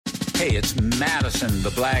Hey, it's Madison the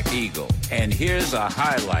Black Eagle, and here's a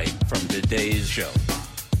highlight from today's show.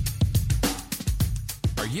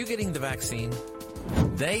 Are you getting the vaccine?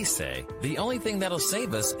 They say the only thing that'll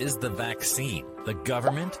save us is the vaccine. The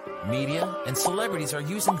government, media, and celebrities are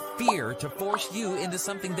using fear to force you into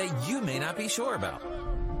something that you may not be sure about.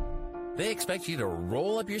 They expect you to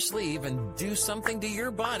roll up your sleeve and do something to your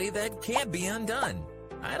body that can't be undone.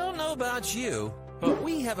 I don't know about you, but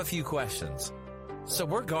we have a few questions, so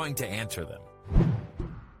we're going to answer them.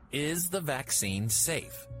 Is the vaccine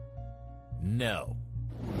safe? No.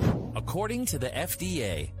 According to the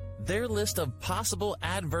FDA, their list of possible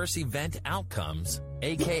adverse event outcomes,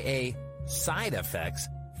 aka side effects,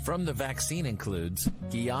 from the vaccine includes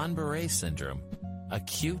Guillain-Barré syndrome,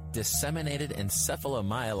 acute disseminated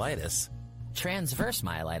encephalomyelitis, transverse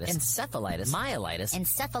myelitis, encephalitis, myelitis,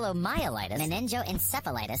 encephalomyelitis,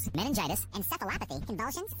 meningoencephalitis, meningitis, encephalopathy,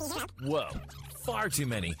 convulsions, fever. Whoa, far too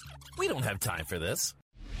many. We don't have time for this.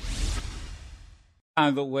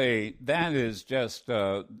 By the way, that is just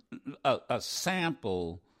a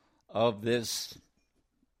sample of this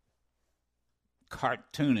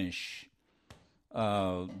cartoonish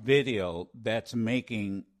video that's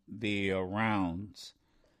making the rounds.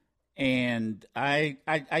 And I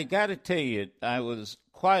got to tell you, I was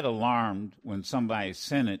quite alarmed when somebody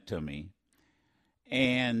sent it to me.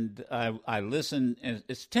 And I listened, and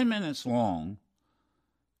it's 10 minutes long.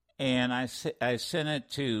 And I sent it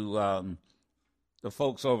to the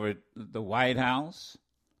folks over at the White House,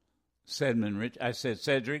 Sedmond Rich. I said,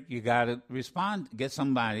 Cedric, you got to respond, get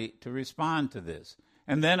somebody to respond to this.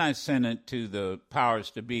 And then I sent it to the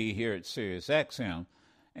powers to be here at Sirius XM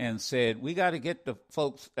and said, we got to get the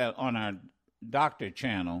folks on our doctor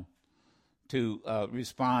channel to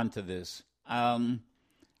respond to this. And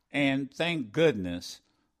thank goodness,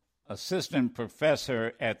 assistant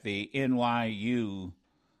professor at the NYU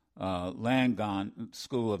Langone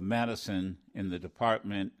School of Medicine in the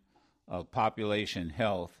Department of Population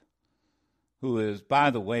Health, who is, by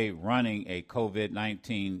the way, running a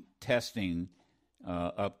COVID-19 testing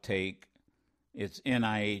uptake. It's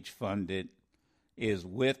NIH funded, is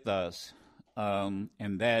with us, and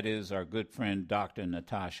that is our good friend, Dr.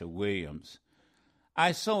 Natasha Williams.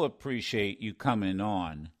 I so appreciate you coming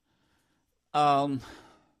on. And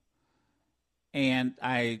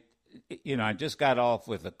I just got off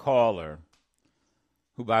with a caller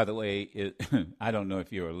who, by the way, I don't know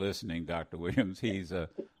if you were listening, Dr. Williams. He's a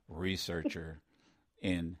researcher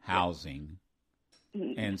in housing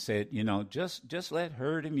and said, just let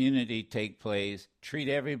herd immunity take place, treat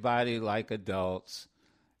everybody like adults,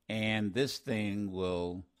 and this thing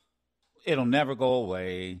it'll never go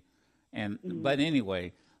away. But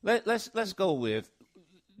anyway, let's go with,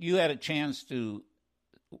 you had a chance to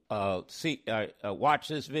watch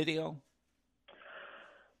this video?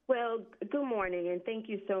 Well, good morning, and thank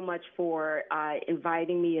you so much for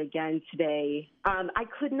inviting me again today. I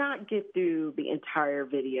could not get through the entire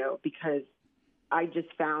video because I just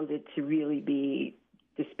found it to really be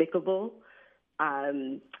despicable,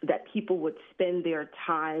 that people would spend their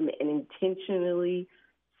time and intentionally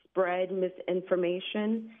spread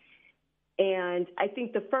misinformation. And I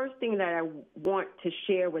think the first thing that I want to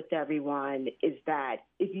share with everyone is that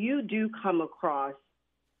if you do come across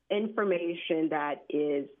information that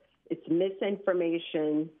it's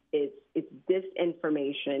misinformation, it's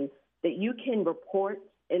disinformation, that you can report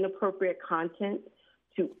inappropriate content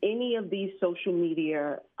to any of these social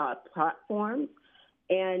media platforms,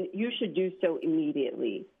 and you should do so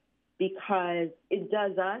immediately because it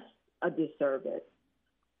does us a disservice.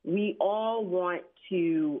 We all want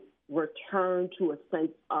to return to a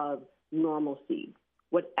sense of normalcy,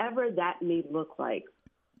 whatever that may look like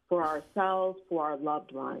for ourselves, for our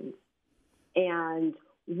loved ones. And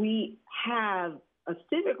we have a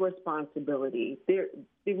civic responsibility.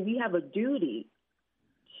 We have a duty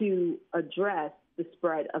to address the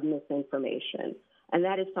spread of misinformation, and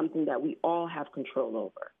that is something that we all have control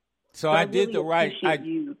over. So I did the right.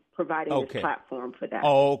 You providing this platform for that.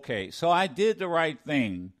 Oh, okay. So I did the right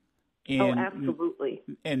thing. Absolutely.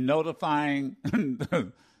 In notifying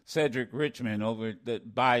Cedric Richmond over at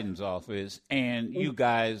Biden's office and you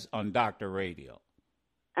guys on Dr. Radio.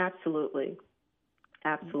 Absolutely.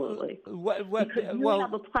 Absolutely. Because you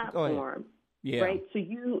have a platform, right? So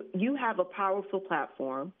you have a powerful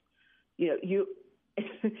platform. You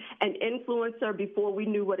an influencer before we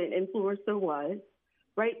knew what an influencer was,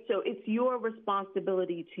 right? So it's your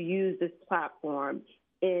responsibility to use this platform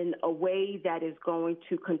in a way that is going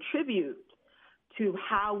to contribute to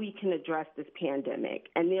how we can address this pandemic.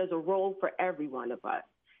 And there's a role for every one of us,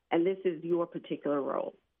 and this is your particular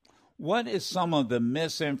role. What is some of the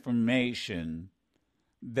misinformation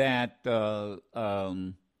that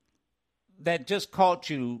that just caught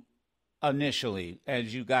you initially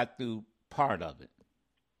as you got through part of it?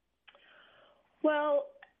 Well,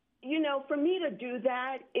 for me to do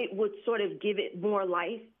that, it would sort of give it more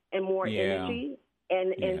life and more energy.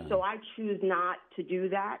 And so I choose not to do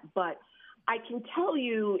that. But I can tell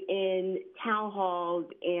you in town halls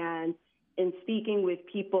and in speaking with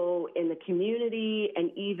people in the community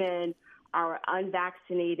and even our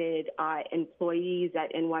unvaccinated employees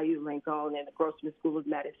at NYU Langone and the Grossman School of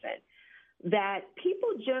Medicine, that people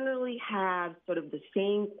generally have sort of the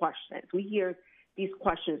same questions. We hear these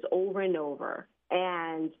questions over and over,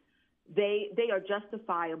 and they are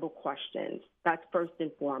justifiable questions. That's first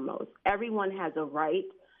and foremost. Everyone has a right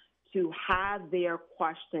to have their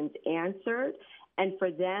questions answered and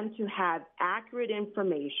for them to have accurate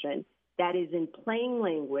information that is in plain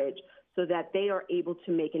language so that they are able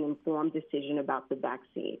to make an informed decision about the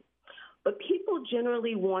vaccine. But people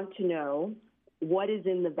generally want to know what is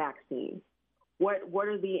in the vaccine. What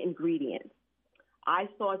are the ingredients? I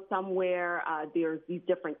saw somewhere there's these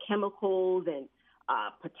different chemicals and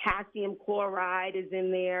potassium chloride is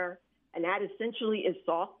in there, and that essentially is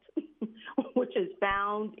salt, which is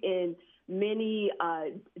found in many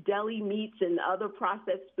deli meats and other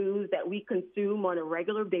processed foods that we consume on a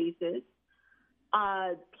regular basis.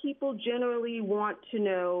 People generally want to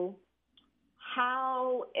know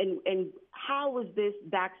how was this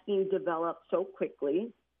vaccine developed so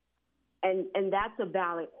quickly, and that's a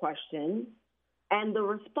valid question. And the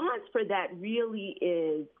response for that really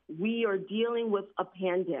is we are dealing with a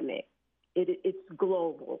pandemic. It's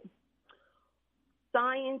global.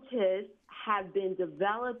 Scientists have been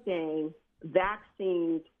developing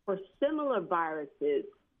vaccines for similar viruses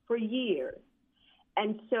for years.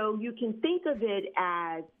 And so you can think of it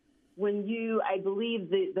as I believe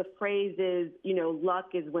the phrase is, luck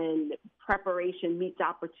is when preparation meets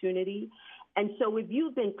opportunity. And so if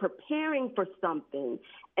you've been preparing for something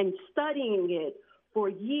and studying it for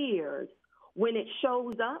years, when it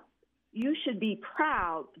shows up, you should be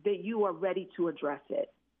proud that you are ready to address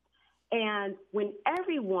it. And when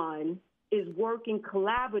everyone is working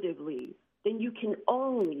collaboratively, then you can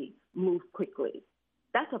only move quickly.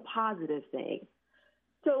 That's a positive thing.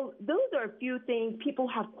 So those are a few things. People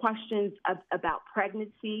have questions about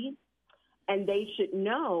pregnancy, and they should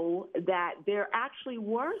know that there actually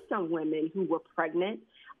were some women who were pregnant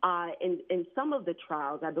in some of the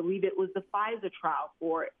trials. I believe it was the Pfizer trial,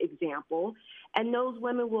 for example, and those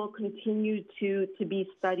women will continue to be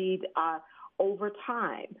studied over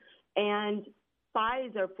time. And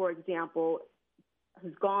Pfizer, for example,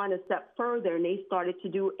 has gone a step further, and they started to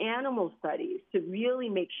do animal studies to really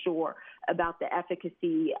make sure about the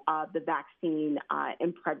efficacy of the vaccine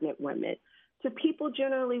in pregnant women. So people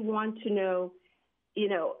generally want to know,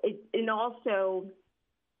 and also,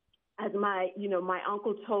 as my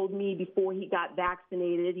uncle told me before he got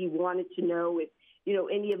vaccinated, he wanted to know if,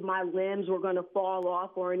 any of my limbs were going to fall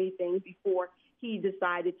off or anything before he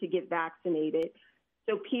decided to get vaccinated.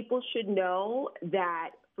 So people should know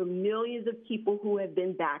that for millions of people who have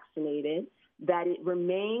been vaccinated, that it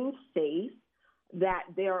remains safe, that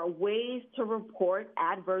there are ways to report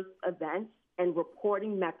adverse events, and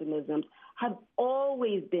reporting mechanisms have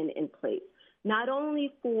always been in place, not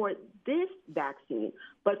only for this vaccine,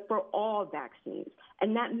 but for all vaccines.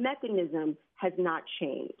 And that mechanism has not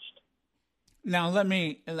changed. Now,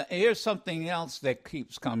 here's something else that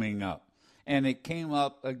keeps coming up. And it came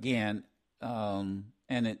up again, and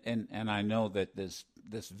I know that this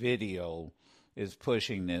video is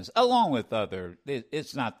pushing this, along with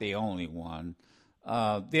it's not the only one.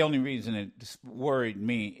 The only reason it worried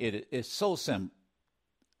me, it's so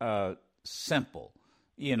simple,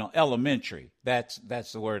 elementary. That's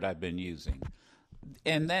the word I've been using.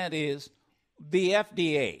 And that is the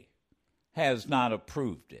FDA has not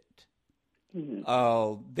approved it.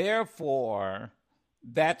 Mm-hmm. Therefore,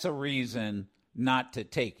 that's a reason not to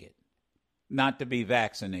take it, not to be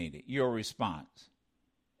vaccinated. Your response?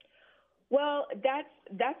 Well,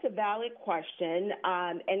 that's a valid question,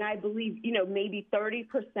 and I believe maybe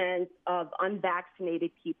 30% of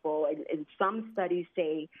unvaccinated people, and some studies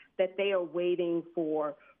say that they are waiting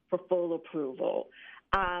for full approval,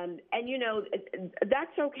 and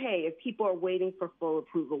that's okay if people are waiting for full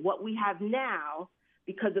approval. What we have now,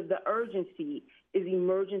 because of the urgency, is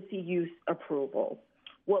emergency use approval.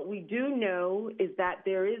 What we do know is that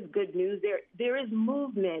there is good news. There is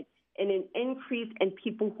movement and an increase in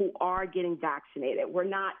people who are getting vaccinated. We're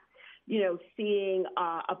not, seeing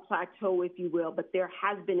a plateau, if you will, but there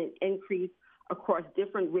has been an increase across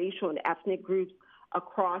different racial and ethnic groups,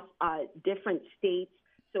 across different states.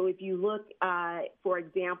 So if you look, for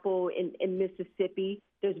example, in Mississippi,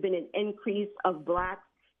 there's been an increase of blacks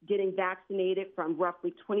getting vaccinated from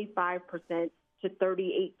roughly 25% to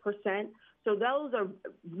 38%. So those are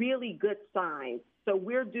really good signs. So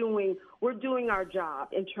we're doing our job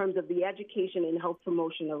in terms of the education and health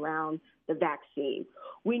promotion around the vaccine.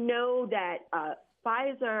 We know that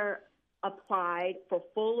Pfizer applied for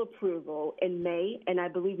full approval in May, and I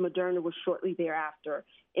believe Moderna was shortly thereafter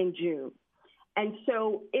in June. And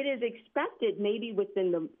so it is expected maybe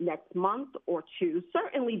within the next month or two,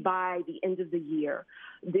 certainly by the end of the year,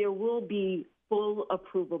 there will be full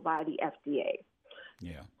approval by the FDA.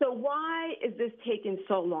 Yeah. So why is this taking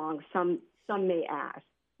so long? Some may ask.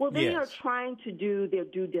 Well, they are trying to do their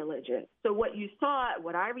due diligence. So what you saw,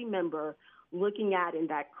 what I remember looking at in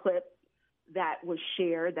that clip that was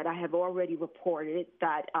shared, that I have already reported,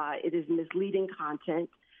 that it is misleading content.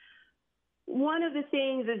 One of the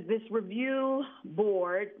things is this review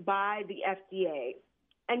board by the FDA.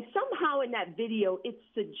 And somehow in that video, it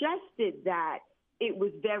suggested that it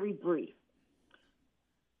was very brief.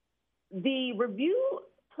 The review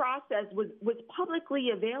process was publicly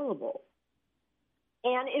available,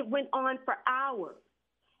 and it went on for hours.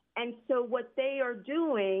 And so what they are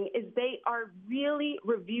doing is they are really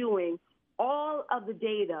reviewing all of the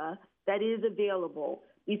data that is available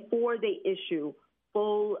before they issue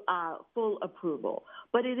full approval.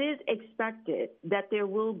 But it is expected that there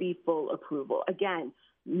will be full approval. Again,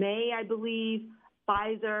 May, I believe,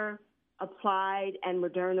 Pfizer applied, and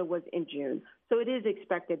Moderna was in June. So it is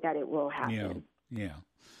expected that it will happen. Yeah.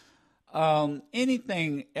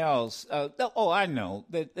 Anything else? I know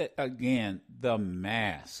that again, the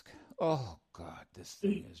mask. Oh God, this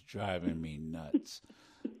thing is driving me nuts.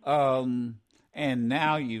 And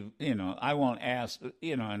now I won't ask,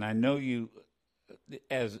 and I know you,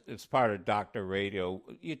 as part of Dr. Radio,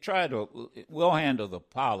 we'll handle the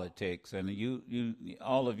politics, and you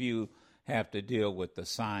all of you have to deal with the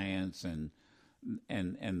science and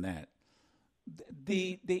that.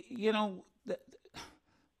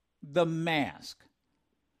 The mask.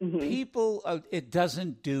 Mm-hmm. People, it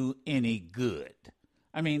doesn't do any good.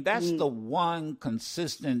 I mean, that's the one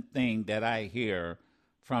consistent thing that I hear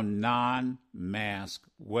from non-mask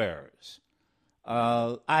wearers.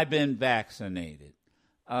 I've been vaccinated.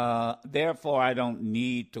 Therefore, I don't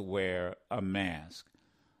need to wear a mask.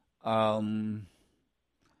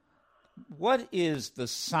 What is the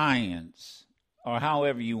science, or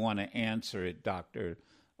however you want to answer it, Dr.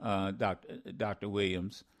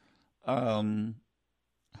 Williams?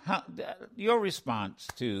 Your response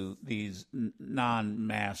to these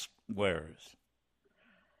non-mask wearers?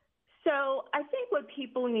 So I think what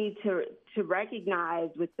people need to recognize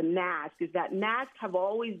with the mask is that masks have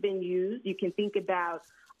always been used. You can think about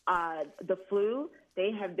the flu.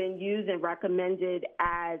 They have been used and recommended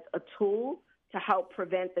as a tool to help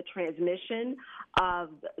prevent the transmission of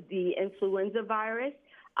the influenza virus.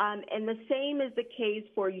 And the same is the case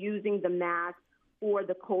for using the mask for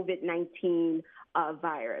the COVID-19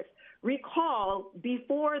 virus. Recall,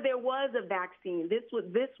 before there was a vaccine, this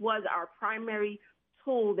was our primary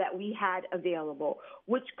tool that we had available,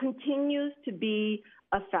 which continues to be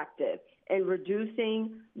effective in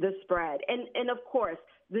reducing the spread. And of course,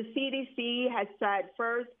 the CDC has said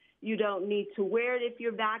first, you don't need to wear it if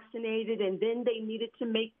you're vaccinated, and then they needed to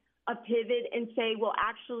make a pivot and say, well,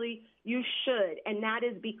 actually, you should. And that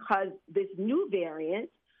is because this new variant,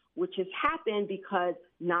 which has happened because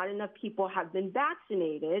not enough people have been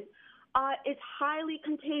vaccinated, is highly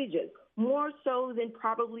contagious, more so than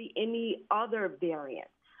probably any other variant.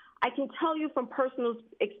 I can tell you from personal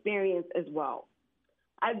experience as well.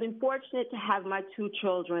 I've been fortunate to have my two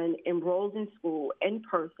children enrolled in school in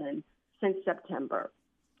person since September.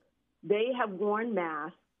 They have worn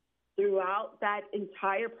masks throughout that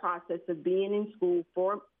entire process of being in school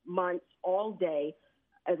for months, all day,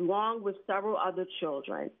 along with several other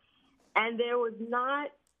children. And there was not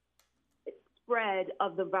spread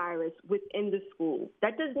of the virus within the school.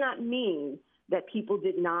 That does not mean that people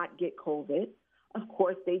did not get COVID. Of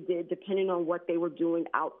course, they did, depending on what they were doing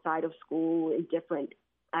outside of school in different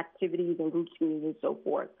activities and routines and so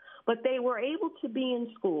forth. But they were able to be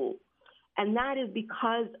in school, and that is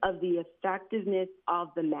because of the effectiveness of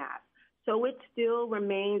the mask. So it still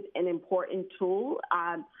remains an important tool.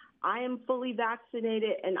 I am fully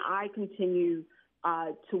vaccinated, and I continue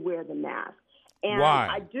to wear the mask. And why?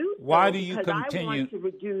 I do so why do you because continue? I want to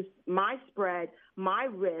reduce my spread, my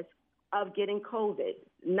risk of getting COVID,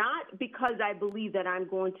 not because I believe that I'm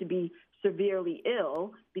going to be severely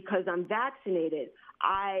ill because I'm vaccinated.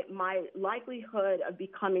 My likelihood of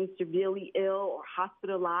becoming severely ill or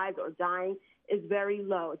hospitalized or dying is very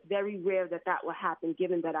low. It's very rare that that will happen,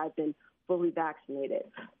 given that I've been fully vaccinated.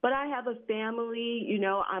 But I have a family,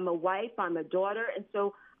 I'm a wife, I'm a daughter, and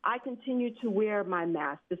so I continue to wear my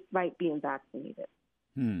mask despite being vaccinated.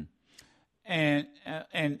 And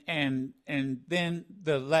then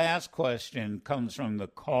the last question comes from the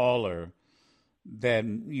caller that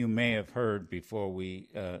you may have heard before we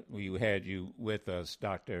had you with us,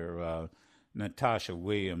 Dr. Natasha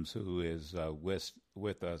Williams, who is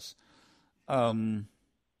with us.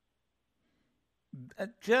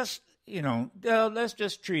 Let's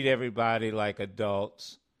just treat everybody like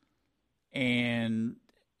adults, and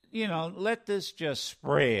let this just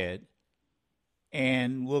spread,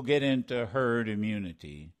 and we'll get into herd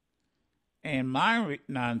immunity. And my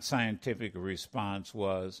non-scientific response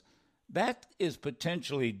was, that is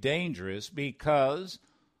potentially dangerous because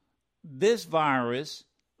this virus,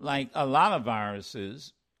 like a lot of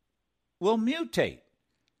viruses, will mutate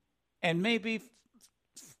and may be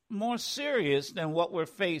more serious than what we're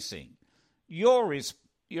facing. Your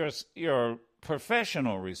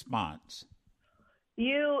professional response.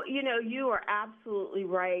 You are absolutely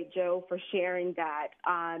right, Joe, for sharing that.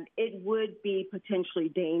 It would be potentially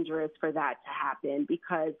dangerous for that to happen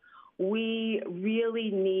because we really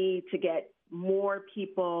need to get more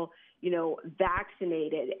people,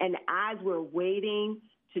 vaccinated. And as we're waiting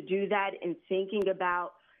to do that and thinking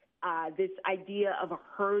about this idea of a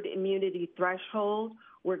herd immunity threshold,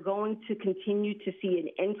 we're going to continue to see an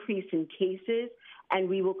increase in cases, and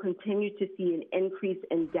we will continue to see an increase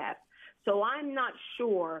in deaths. So I'm not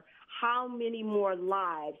sure how many more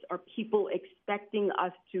lives are people expecting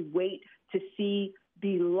us to wait to see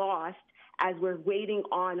be lost as we're waiting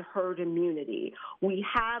on herd immunity. We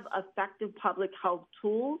have effective public health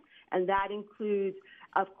tools, and that includes,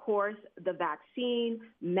 of course, the vaccine,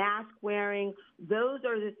 mask wearing. Those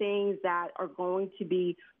are the things that are going to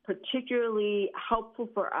be particularly helpful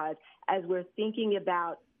for us as we're thinking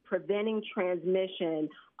about preventing transmission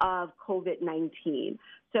of COVID-19.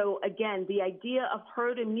 So again, the idea of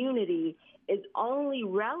herd immunity is only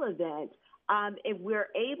relevant if we're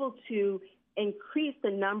able to increase the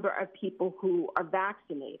number of people who are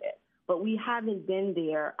vaccinated. But we haven't been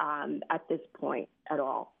there at this point at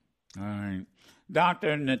all. All right.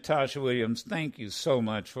 Dr. Natasha Williams, thank you so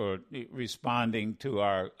much for responding to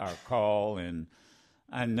our call. And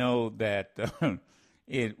I know that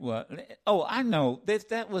it was, I know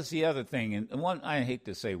that was the other thing. And I hate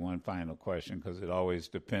to say one final question because it always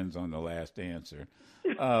depends on the last answer.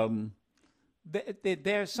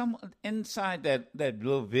 There's some inside that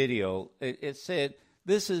little video, it said,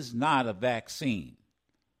 this is not a vaccine.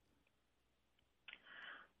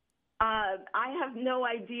 I have no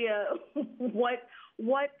idea what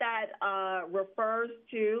that refers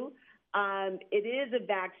to. It is a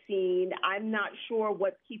vaccine. I'm not sure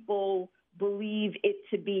what people believe it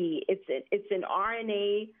to be. It's an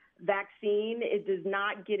RNA vaccine. It does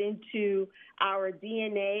not get into our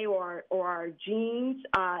DNA or our genes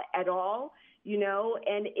at all,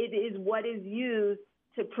 and it is what is used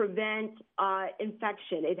to prevent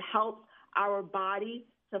infection. It helps our body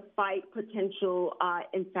to fight potential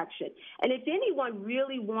infection. And if anyone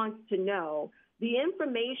really wants to know the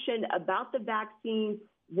information about the vaccine,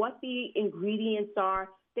 what the ingredients are,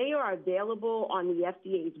 they are available on the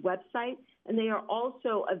FDA's website, and they are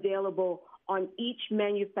also available on each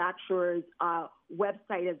manufacturer's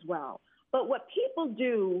website as well. But what people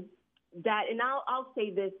do that, and I'll say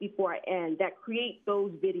this before I end, that create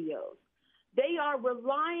those videos, they are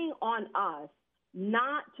relying on us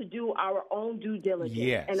not to do our own due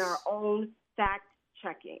diligence and our own fact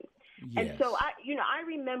checking. Yes. And so I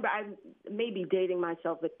remember, I may be dating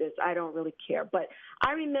myself with this, I don't really care, but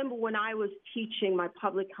I remember when I was teaching my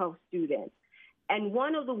public health students, and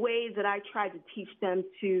one of the ways that I tried to teach them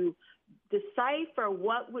to decipher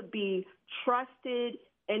what would be trusted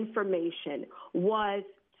information was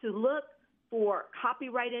to look for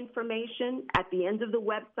copyright information at the end of the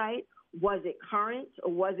website. Was it current,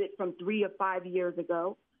 or was it from 3 or 5 years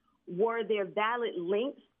ago? Were there valid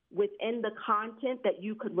links within the content that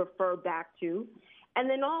you could refer back to? And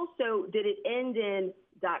then also, did it end in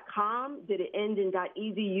 .com? Did it end in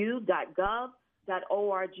 .edu, .gov,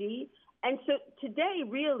 .org? And so today,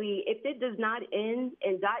 really, if it does not end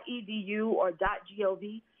in .edu or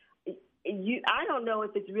 .gov, I don't know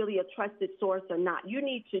if it's really a trusted source or not. You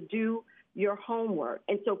need to do your homework.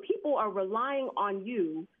 And so people are relying on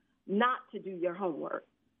you not to do your homework.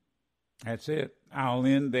 That's it. I'll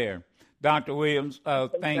end there. Dr. Williams,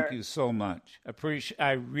 thank you so much.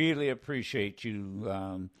 I really appreciate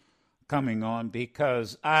you coming on,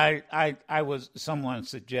 because someone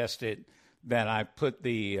suggested that I put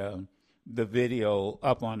the the video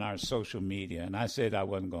up on our social media, and I said I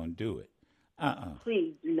wasn't going to do it.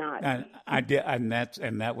 Please do not. And I did, and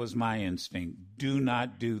that was my instinct. Do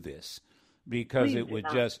not do this, because Please it would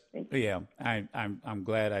not. just. Yeah, I'm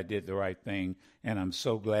glad I did the right thing, and I'm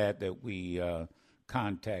so glad that we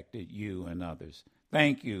contacted you and others.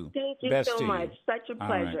 Thank you. Thank you Best so to much. You. Such a All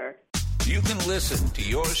right. pleasure. You can listen to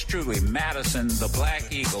yours truly, Madison the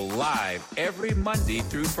Black Eagle, live every Monday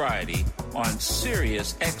through Friday on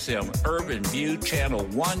Sirius XM Urban View Channel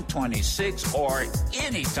 126 or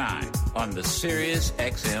anytime on the Sirius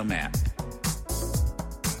XM app.